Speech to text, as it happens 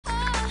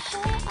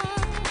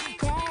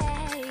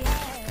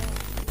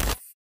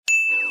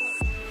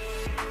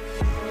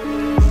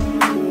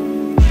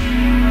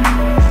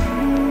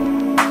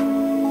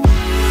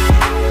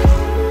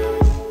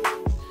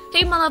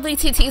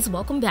lovely TTs,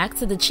 welcome back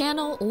to the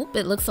channel. Oop,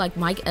 it looks like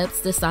Mike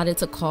Epps decided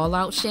to call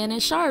out Shannon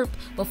sharp.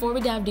 Before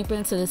we dive deeper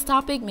into this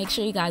topic, make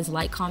sure you guys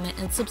like, comment,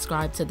 and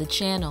subscribe to the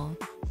channel.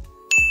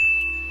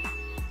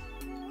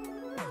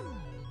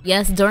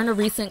 Yes, during a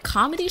recent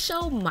comedy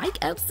show, Mike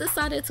Epps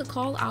decided to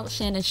call out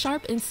Shannon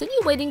Sharp,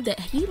 insinuating that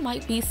he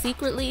might be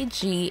secretly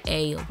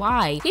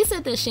GAY. He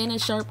said that Shannon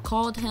Sharp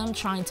called him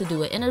trying to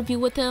do an interview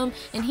with him,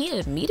 and he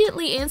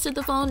immediately answered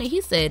the phone and he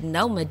said,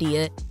 "No,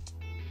 Teatea."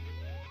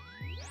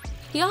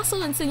 He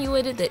also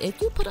insinuated that if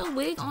you put a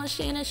wig on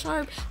Shannon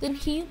Sharp, then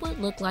he would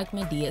look like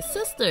Teatea's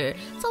sister.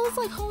 So it's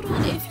like, hold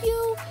on, if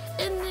you,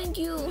 and then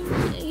you,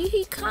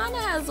 he kind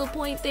of has a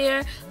point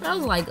there. But I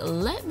was like,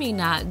 let me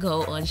not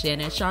go on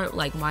Shannon Sharp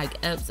like Mike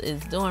Epps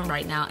is doing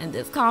right now in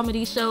this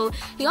comedy show.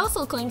 He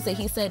also claims that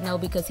he said no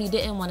because he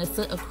didn't want to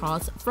sit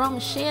across from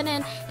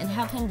Shannon and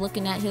have him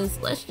looking at his,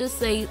 let's just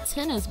say,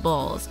 tennis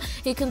balls.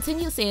 He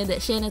continues saying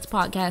that Shannon's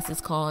podcast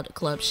is called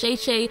Club Shay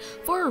Shay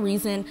for a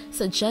reason,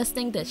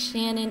 suggesting that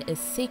Shannon is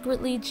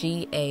secretly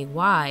GAY.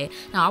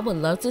 Now, I would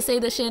love to say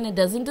that Shannon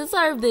doesn't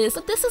deserve this,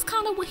 but this is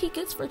kind of what he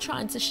gets for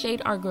trying to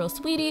shade our girl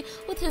Saweetie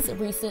with his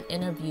recent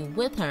interview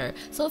with her.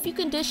 So if you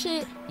can dish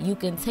it, you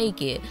can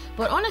take it.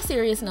 But on a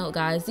serious note,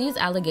 guys, these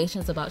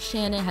allegations about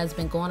Shannon has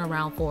been going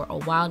around for a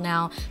while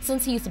now,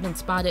 since he's been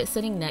spotted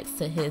sitting next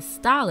to his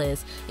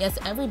stylist. Yes,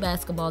 every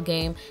basketball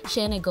game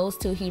Shannon goes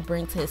to, he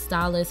brings his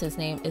stylist. His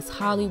name is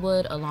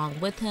Hollywood along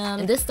with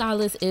him, and this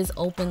stylist is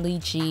openly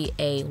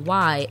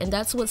GAY, and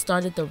that's what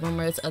started the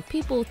rumors of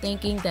people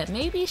thinking that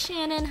maybe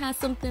Shannon has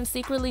something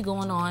secretly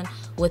going on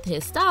with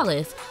his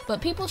stylist.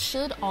 But people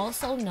should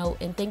also note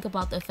and think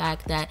about the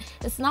fact that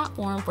it's not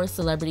foreign for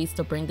celebrities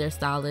to bring their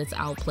stylists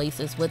out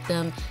places with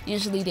them.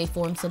 Usually they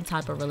form some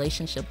type of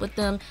relationship with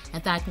them.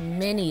 In fact,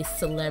 many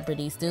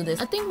celebrities do this.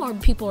 I think more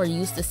people are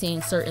used to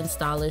seeing certain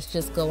stylists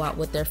just go out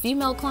with their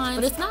female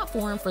clients, but it's not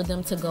foreign for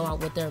them to go out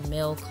with their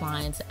male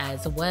clients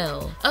as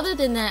well. Other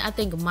than that, I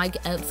think Mike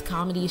Epps'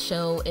 comedy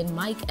show and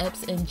Mike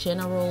Epps in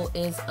general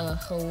is a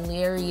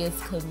hilarious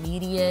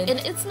comedian, and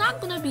it's not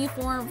gonna be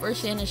foreign for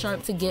Shannon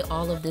Sharp to get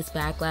all of this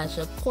backlash,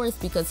 of course,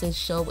 because his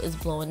show is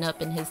blowing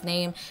up and his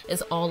name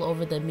is all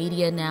over the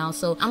media now.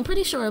 So I'm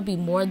pretty sure it'll be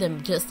more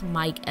than just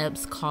Mike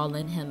Epps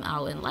calling him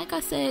out. And like I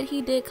said,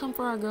 he did come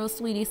for our girl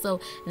Saweetie, so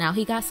now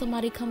he got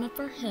somebody coming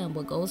for him.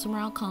 What goes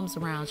around comes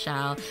around,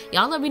 child.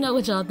 Y'all let me know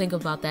what y'all think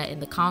about that in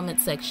the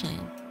comment section.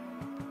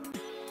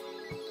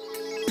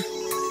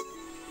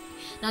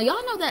 Now,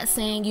 y'all know that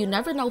saying, you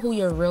never know who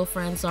your real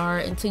friends are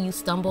until you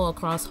stumble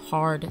across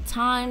hard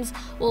times.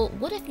 Well,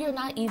 what if you're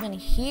not even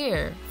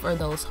here for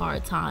those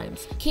hard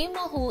times?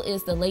 KingVon, who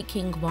is the late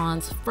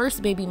KingVon's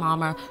first baby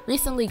mama,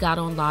 recently got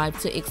on live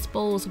to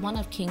expose one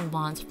of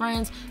KingVon's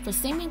friends for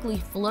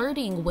seemingly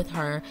flirting with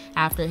her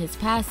after his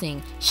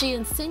passing. She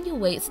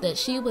insinuates that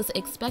she was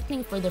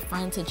expecting for the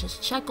friend to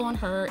just check on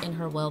her and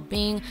her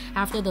well-being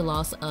after the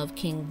loss of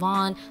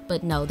KingVon,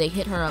 but no, they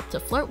hit her up to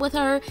flirt with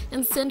her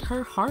and send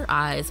her heart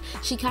eyes.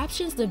 She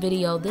captions the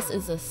video, "This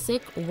is a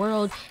sick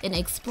world," and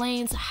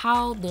explains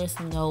how there's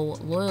no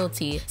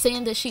loyalty,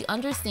 saying that she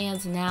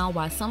understands now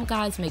why some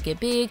guys make it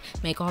big,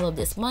 make all of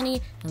this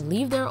money, and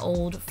leave their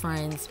old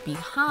friends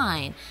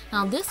behind.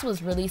 Now, this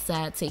was really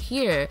sad to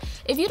hear.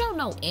 If you don't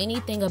know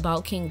anything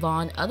about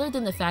KingVon other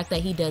than the fact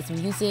that he does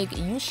music,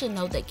 you should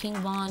know that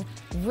KingVon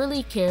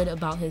really cared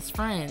about his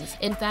friends.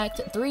 In fact,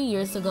 3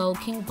 years ago,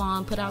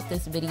 KingVon put out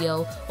this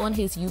video on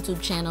his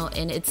YouTube channel,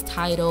 and it's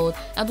titled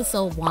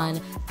Episode 1,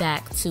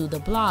 Back to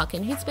the Block,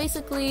 and he's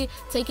basically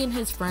taking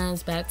his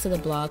friends back to the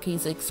block.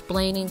 He's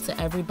explaining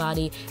to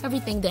everybody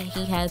everything that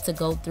he had to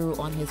go through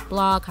on his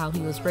block, how he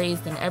was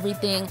raised and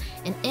everything.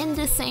 And in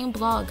this same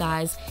blog,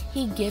 guys,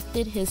 he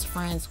gifted his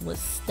friends with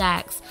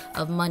stacks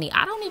of money.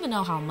 I don't even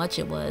know how much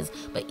it was,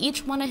 but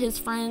each one of his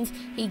friends,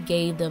 he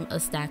gave them a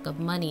stack of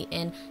money,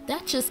 and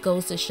that just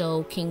goes to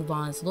show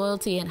KingVon's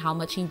loyalty and how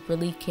much he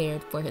really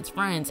cared for his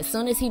friends. As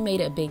soon as he made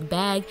a big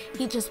bag,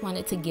 he just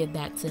wanted to give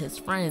back to his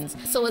friends.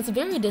 So it's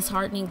very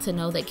disheartening to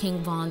know that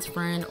KingVon's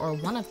friend or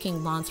one of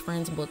KingVon's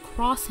friends would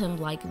cross him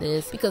like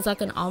this, because I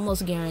can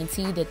almost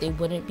guarantee that they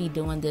wouldn't be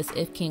doing this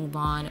if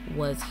KingVon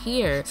was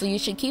here. So you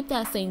should keep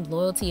that same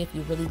loyalty if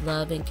you really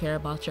love and care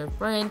about your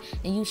friend,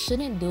 and you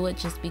shouldn't do it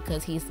just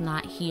because he's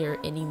not here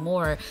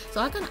anymore.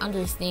 So I can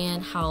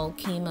understand how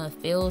Kima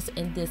feels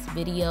in this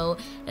video,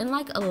 and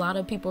like a lot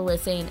of people were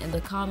saying in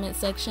the comment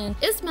section,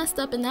 it's messed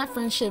up, and that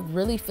friend should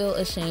really feel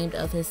ashamed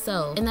of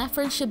himself, and that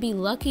friend should be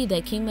lucky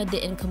that Kima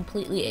didn't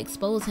completely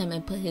expose him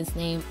and put his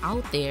name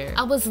out there.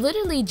 I was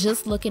literally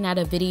just looking at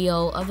a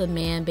video of a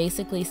man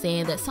basically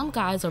saying that some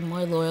guys are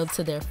more loyal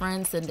to their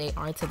friends than they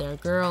are to their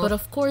girl. But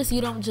of course,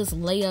 you don't just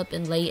lay up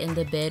and lay in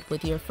the bed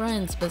with your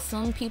friends, but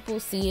some people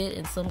see it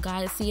and some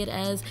guys see it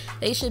as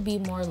they should be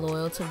more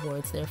loyal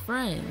towards their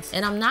friends.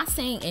 And I'm not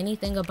saying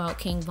anything about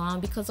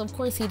KingVon because of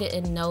course he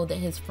didn't know that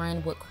his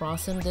friend would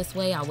cross him this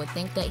way. I would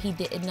think that he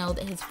didn't know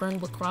that his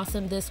friend would cross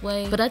him this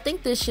way. But I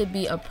think this should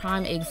be a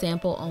prime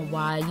example on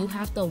why you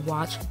have to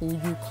watch who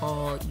you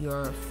call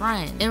your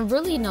friend. And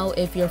really know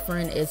if your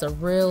friend is a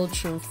real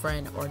true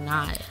friend or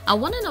not. I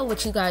want to know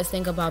what you guys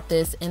think about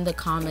this in the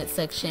comment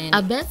section.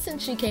 I bet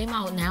since she came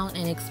out now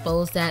and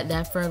exposed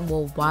that friend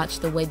will watch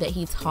the way that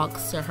he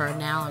talks to her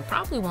now and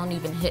probably won't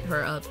even hit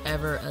her up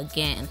ever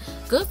again.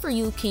 Good for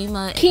you,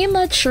 Kima.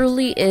 Kima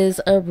truly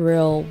is a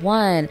real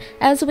one.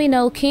 As we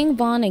know,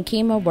 KingVon and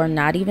Kima were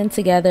not even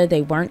together.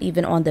 They weren't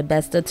even on the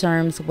best of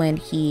terms when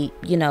he,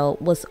 you know,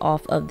 was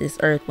off of this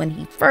earth, when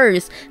he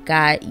first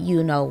got,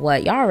 you know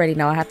what, y'all already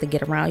know I have to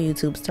get around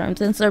YouTube's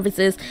terms and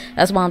services.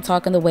 That's why I'm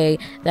talking the way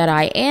that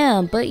I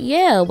am. But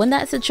yeah, when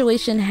that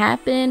situation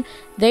happened,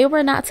 they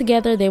were not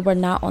together. They were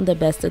not on the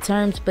best of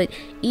terms. But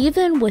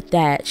even with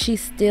that, she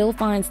still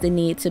finds the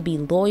need to be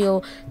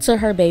loyal to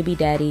her baby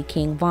daddy,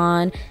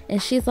 KingVon.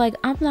 And she's like,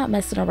 I'm not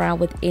messing around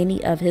with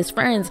any of his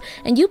friends.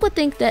 And you would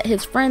think that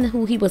his friend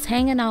who he was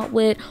hanging out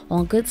with,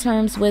 on good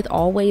terms with,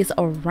 always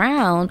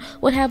around,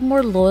 would have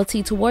more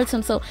loyalty towards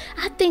him. So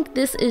I think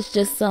this is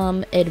just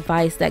some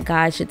advice that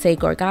guys should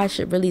take, or guys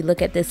should really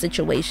look at this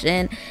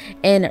situation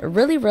and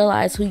really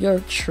realize who your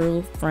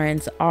true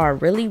friends are.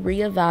 Really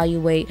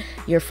reevaluate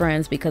your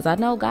friends, because I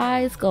know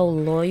guys go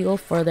loyal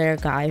for their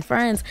guy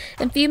friends,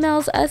 and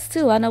females, us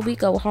too. I know we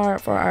go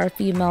hard for our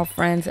female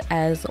friends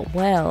as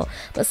well,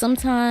 but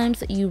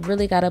sometimes you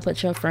really gotta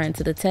put your friend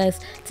to the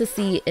test to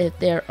see if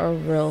they're a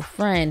real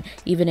friend.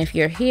 Even if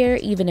you're here,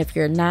 even if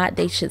you're not,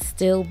 they should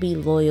still be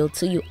loyal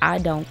to you. I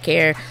don't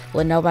care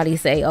what nobody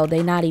say, oh,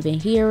 they not even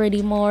here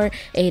anymore,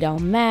 it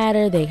don't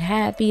matter, they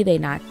happy, they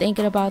not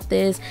thinking about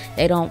this,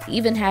 they don't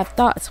even have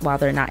thoughts while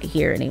they're not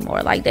here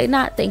anymore. Like, they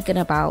not thinking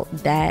about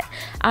that.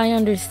 I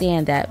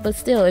understand that, but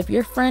still, if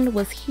your friend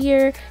was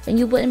here and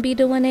you wouldn't be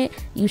doing it,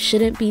 you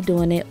shouldn't be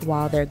doing it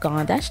while they're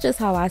gone. That's just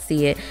how I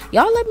see it.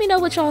 Y'all let me know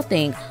what y'all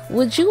think.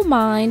 Would you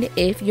mind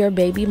if your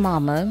baby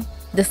mama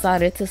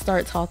decided to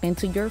start talking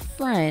to your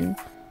friend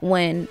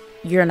when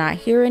you're not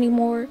here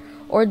anymore?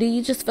 Or do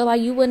you just feel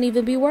like you wouldn't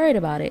even be worried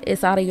about it?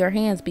 It's out of your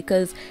hands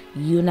because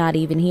you're not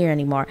even here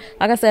anymore.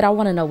 Like I said, I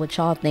want to know what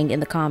y'all think in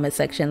the comment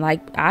section.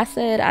 Like I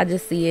said, I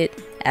just see it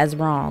as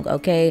wrong,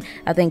 okay?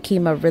 I think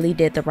Kima really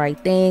did the right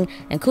thing,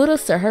 and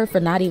kudos to her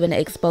for not even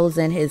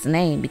exposing his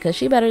name, because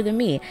she better than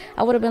me.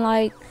 I would have been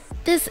like,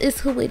 this is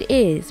who it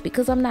is,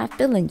 because I'm not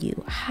feeling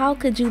you. How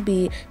could you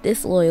be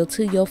disloyal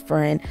to your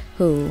friend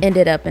who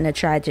ended up in a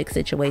tragic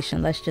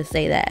situation? Let's just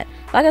say that.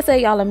 Like I said,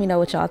 y'all let me know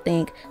what y'all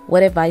think.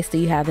 What advice do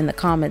you have in the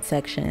comment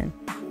section?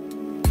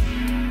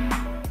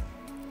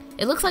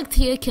 It looks like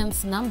Teatea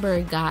Kim's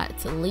number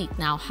got leaked.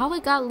 Now, how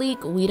it got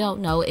leaked, we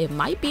don't know. It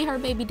might be her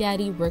baby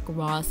daddy,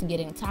 Rickross,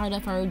 getting tired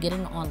of her,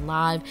 getting on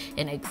live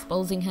and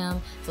exposing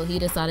him. So he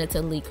decided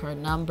to leak her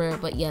number.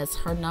 But yes,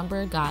 her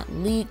number got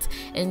leaked,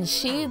 and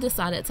she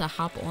decided to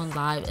hop on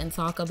live and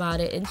talk about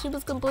it. And she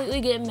was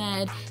completely getting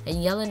mad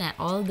and yelling at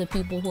all of the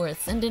people who are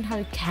sending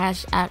her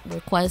Cash App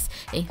requests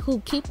and who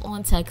keep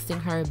on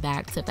texting her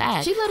back to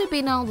back. She let it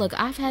be known, look,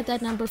 I've had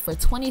that number for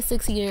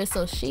 26 years,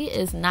 so she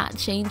is not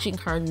changing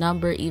her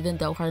number even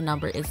though her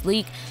number is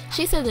leaked.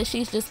 She said that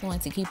she's just going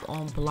to keep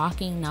on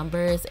blocking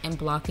numbers and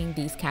blocking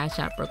these Cash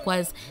App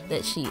requests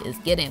that she is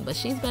getting. But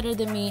she's better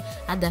than me.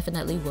 I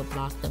definitely would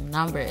block them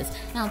numbers.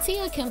 Now,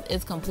 Teatea Kim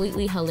is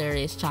completely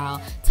hilarious,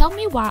 child. Tell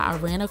me why I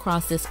ran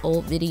across this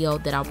old video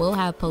that I will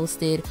have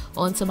posted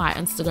onto my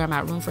Instagram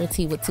at Room for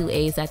Tea with 2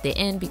 A's at the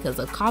end. Because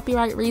of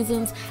copyright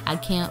reasons, I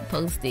can't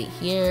post it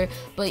here.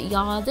 But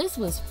y'all, this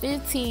was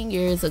 15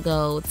 years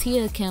ago.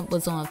 Teatea Kim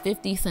was on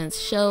 50 Cent's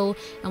show,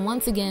 and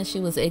once again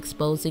she was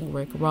exposing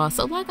Rickross.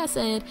 So like I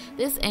said,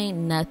 this ain't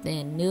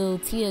nothing new.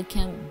 Teatea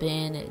Kim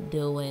been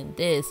doing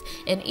this,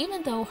 and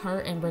even though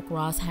her and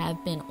Rickross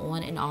have been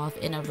on and off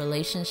in a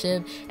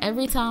relationship,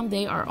 every time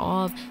they are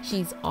off,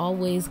 she's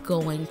always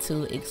going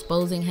to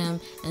exposing him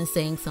and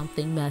saying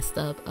something messed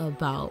up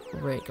about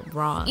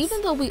Rickross.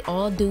 Even though we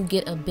all do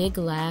get a big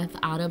laugh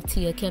out of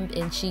Teatea Kim,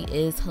 and she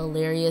is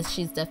hilarious,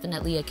 she's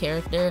definitely a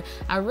character,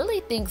 I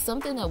really think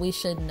something that we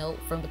should note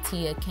from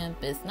Teatea Kim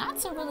is not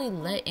to really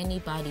let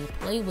anybody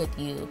play with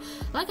you.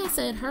 Like I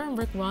said, her and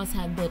Rickross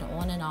have been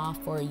on and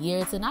off for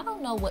years, and I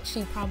don't know what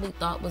she probably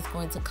thought was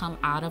going to come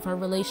out of her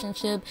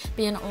relationship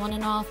being on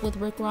and off with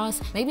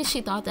Rickross. Maybe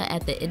she thought that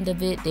at the end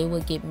of it they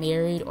would get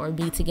married or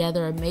be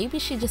together, or maybe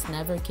she just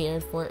never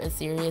cared for a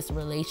serious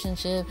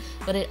relationship.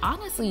 But it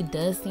honestly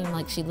does seem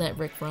like she let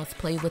Rickross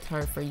play with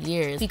her for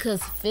years,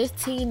 because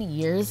 15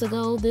 years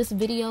ago this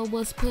video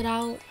was put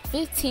out.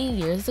 15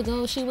 years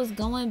ago she was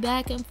going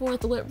back and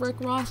forth with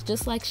Rickross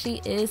just like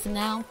she is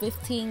now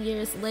 15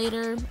 years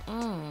later.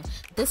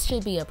 This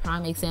should be a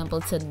prime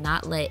example to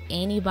not let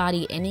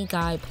anybody, any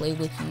guy, play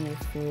with you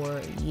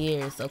for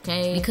years,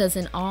 okay? Because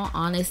in all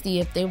honesty,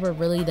 if they were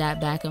really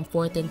that back and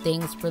forth and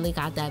things really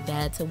got that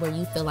bad to where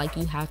you feel like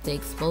you have to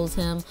expose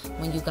him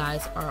when you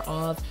guys are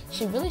off,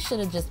 she really should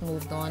have just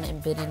moved on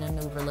and been in a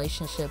new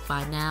relationship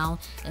by now,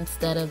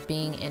 instead of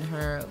being in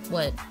her,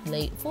 what,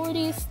 late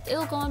 40s,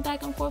 still going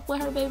back and forth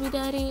with her baby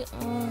daddy.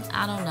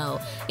 I don't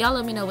know. Y'all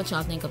let me know what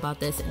y'all think about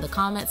this in the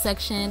comment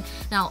section.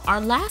 Now,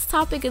 our last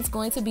topic is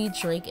going to be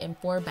Drake and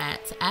and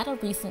 4BATS. At a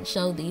recent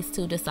show, these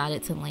two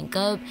decided to link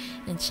up,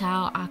 and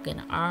child, I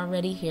can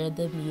already hear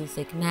the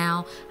music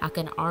now. I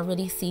can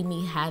already see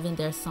me having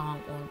their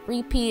song on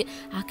repeat.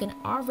 I can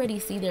already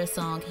see their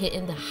song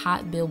hitting the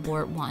hot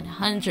Billboard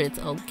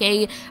 100s,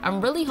 okay?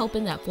 I'm really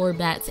hoping that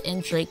 4BATS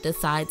and Drake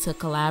decide to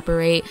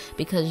collaborate,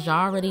 because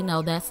y'all already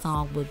know that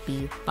song would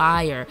be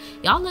fire.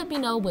 Y'all let me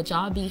know, would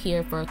y'all be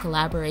here for a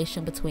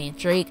collaboration between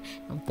Drake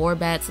and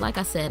 4BATS? Like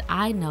I said,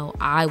 I know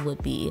I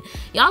would be.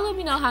 Y'all let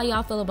me know how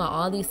y'all feel about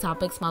all these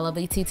topics, my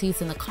lovely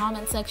TTs, in the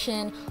comment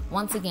section.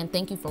 Once again,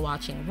 thank you for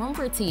watching Room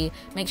for Tea.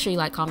 Make sure you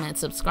like, comment, and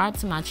subscribe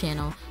to my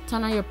channel.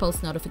 Turn on your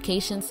post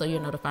notifications so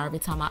you're notified every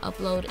time I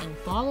upload, and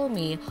follow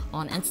me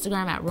on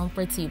Instagram at Room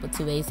for Tea with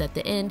 2 A's at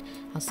the end.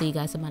 I'll see you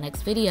guys in my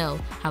next video.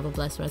 Have a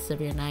blessed rest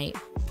of your night.